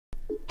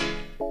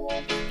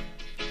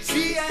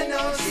See, I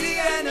know,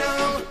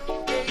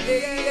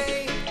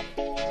 hey.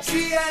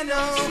 See, I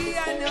know,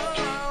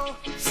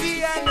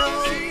 see, I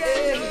know,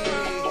 hey.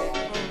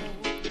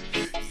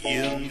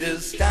 In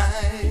this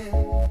time,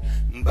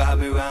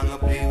 Bobby Wrong will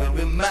play with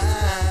my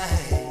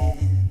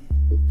mind.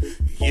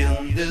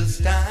 In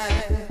this time.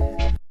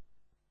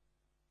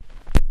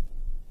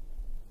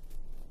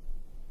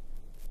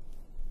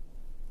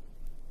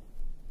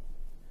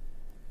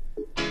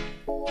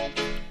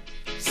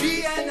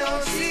 See, I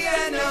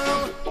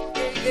know,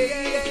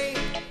 hey.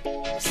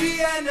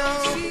 See, I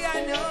know,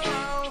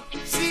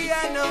 see, I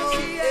know,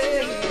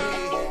 hey.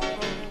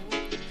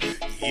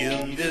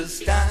 In this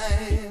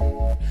time,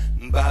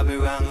 Bobby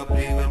Wrong will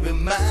play with my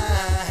mind.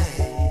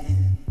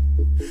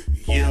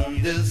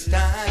 In this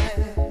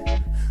time,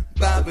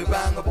 Bobby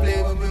Wrong will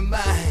play with my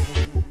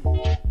mind.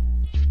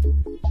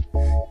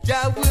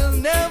 Jah will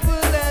never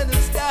let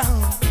us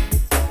down.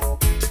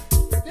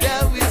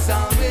 Jah is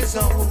always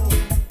home.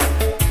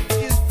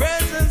 His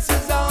presence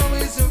is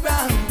always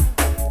around.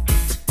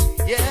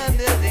 Yeah,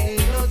 there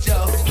ain't no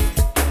joke.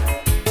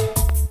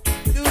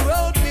 The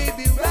road may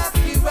be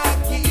rocky,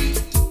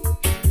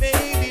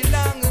 maybe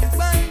long and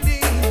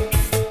windy.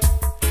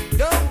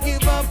 Don't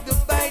give up the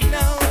fight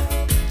now.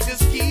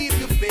 Just keep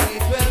your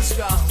faith well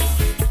strong.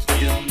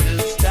 In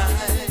this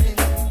time,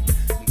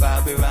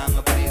 Bobby Wrong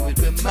will play with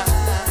my mind.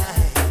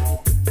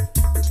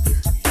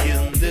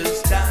 In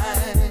this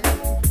time,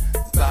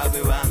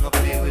 Bobby Wrong will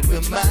play with my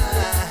mind.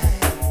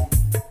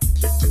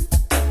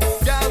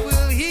 God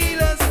will heal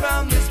us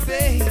from this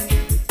pain.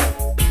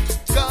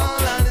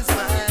 Call on His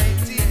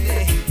mighty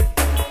name.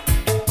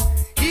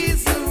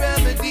 He's the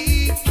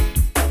remedy.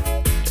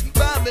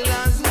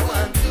 Babylon's the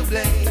one to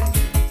blame.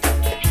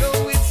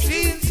 Though it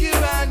seems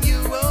you're on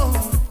your own,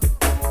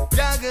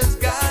 God has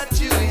got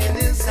you in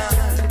His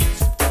arms.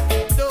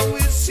 Though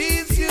it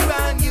seems you're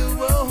on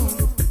your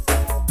own,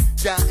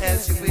 God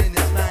has you in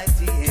His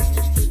mighty hands.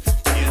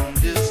 In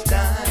this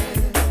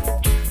time,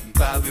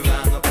 Bobby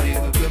Wrong will play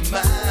with your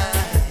mind.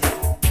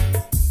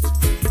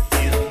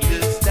 In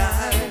this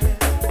time,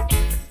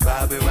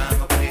 Bobby Wrong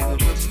will play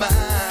with your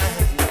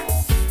mind.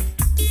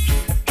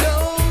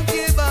 Don't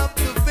give up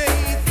the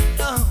faith,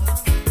 no,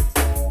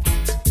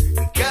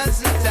 because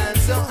the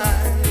time's so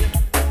hard.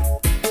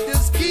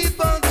 Just keep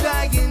on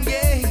trying,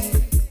 yeah.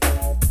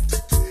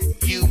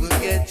 You will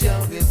get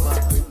your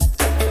reward.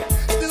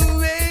 The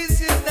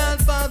race is not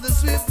for the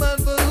swift, but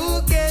for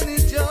who can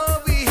enjoy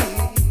it.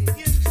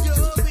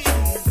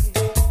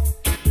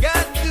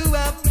 Got to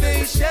have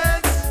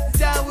patience,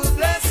 Jah will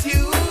bless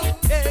you.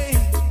 Hey.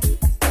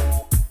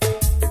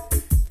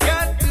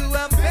 Got to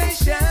have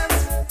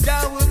patience,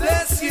 Jah will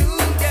bless you.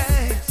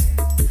 Yes.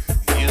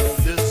 In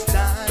this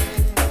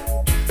time,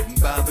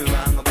 Bobby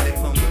Wrong will play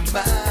from my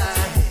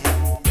mind.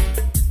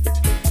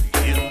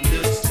 In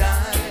this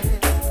time,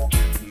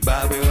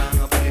 Bobby Wrong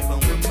will play from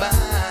my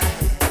mind.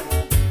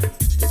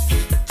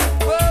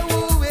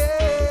 Whoa,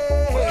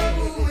 hey.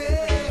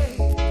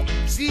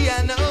 See, I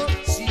know,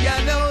 see, I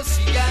know,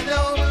 see, I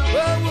know.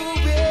 Whoa,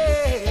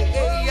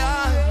 hey,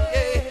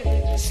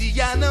 yeah.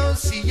 See, I know,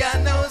 see, I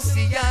know,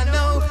 see, I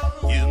know.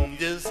 In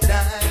this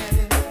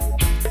time,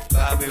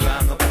 Bobby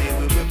Wrong will play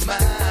with my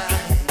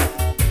mind.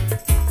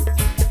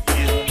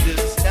 In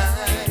this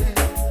time,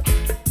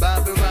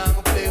 Bobby Wrong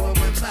will play with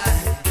my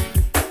mind.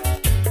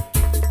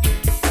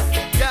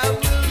 God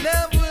will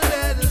never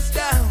let us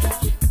down.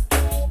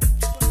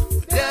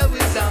 There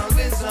is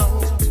always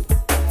hope.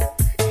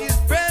 His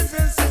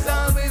presence is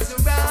always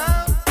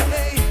around.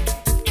 Hey,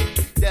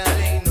 that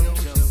ain't no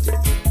joke.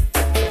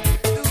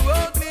 The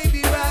road may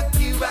be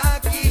rocky,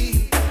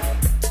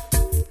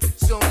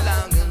 so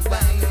long and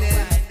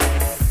winding.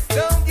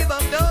 Don't give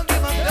up, don't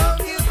give up, don't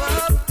give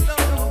up. No,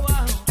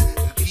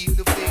 keep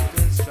the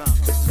faith strong.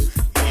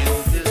 In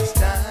this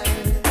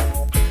time,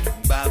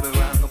 Bobby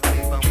Wrong will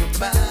play from your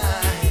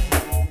mind.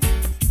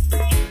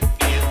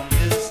 In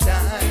this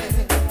time,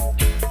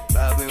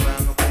 Bobby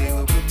Wrong will play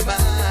with your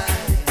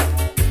mind.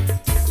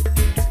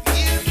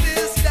 In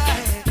this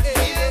time,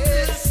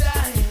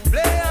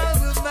 play out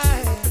with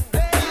mine.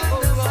 Oh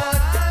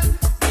Lord,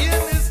 in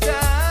this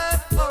time,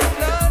 oh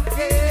Lord,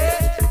 hey.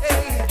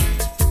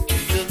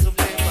 Just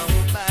play from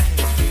your mind.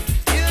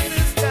 In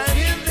this time,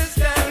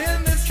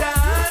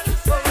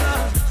 oh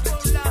Lord,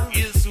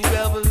 it's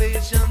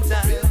revelation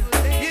time.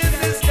 In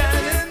this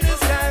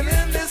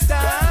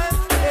time,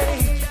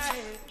 hey,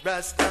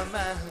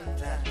 Rastaman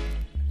time.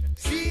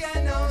 See, I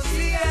know,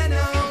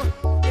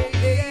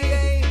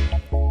 hey.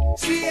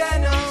 See, I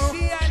know,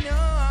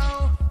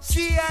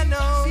 see, I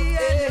know,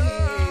 hey.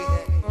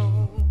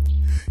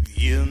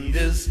 In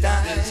this time.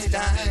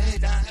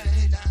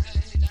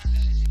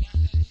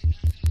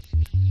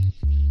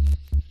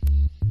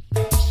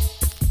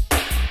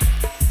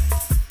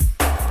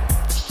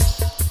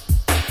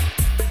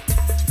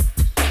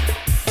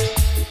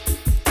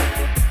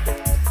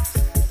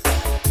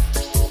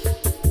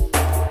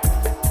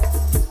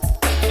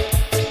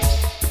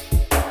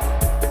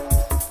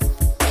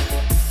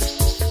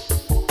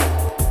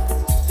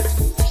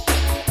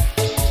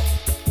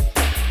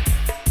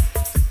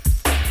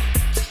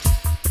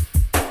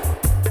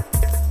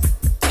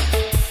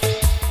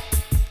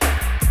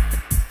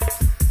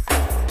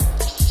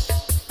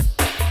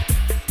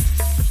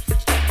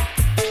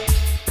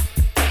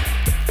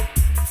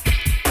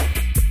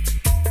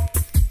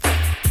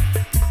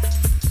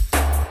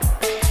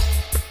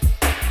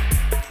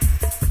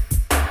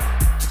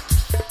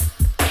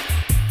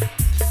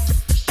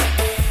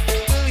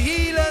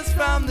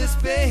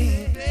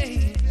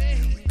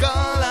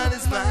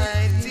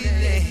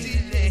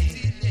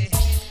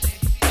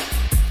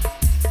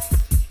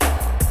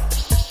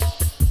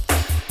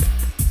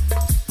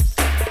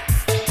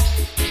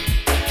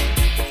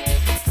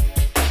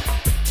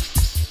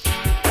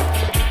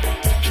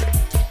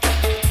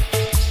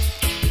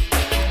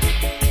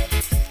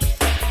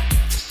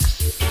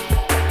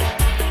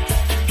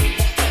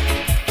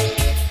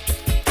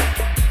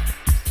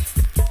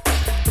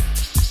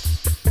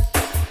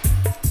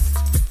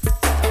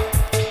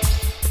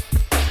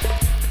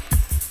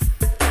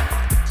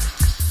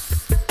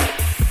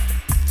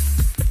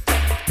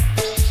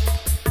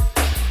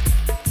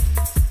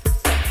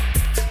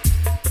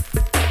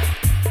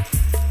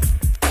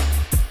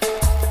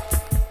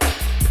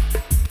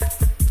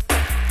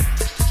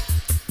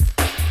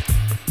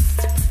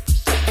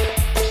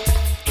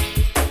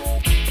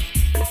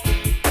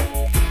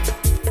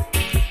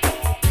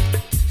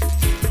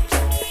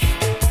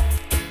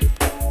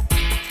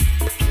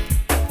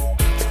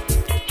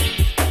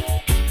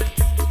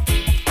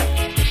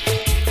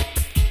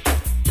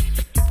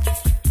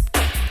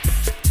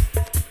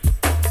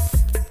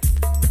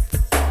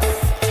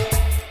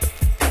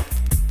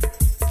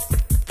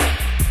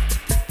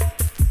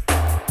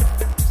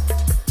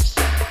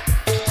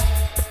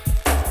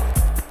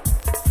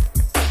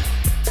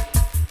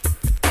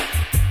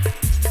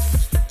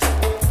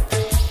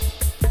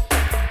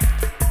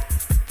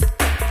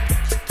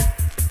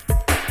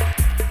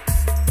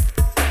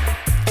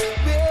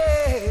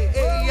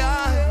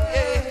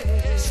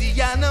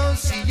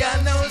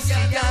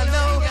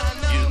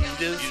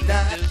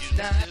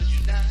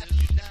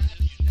 unite.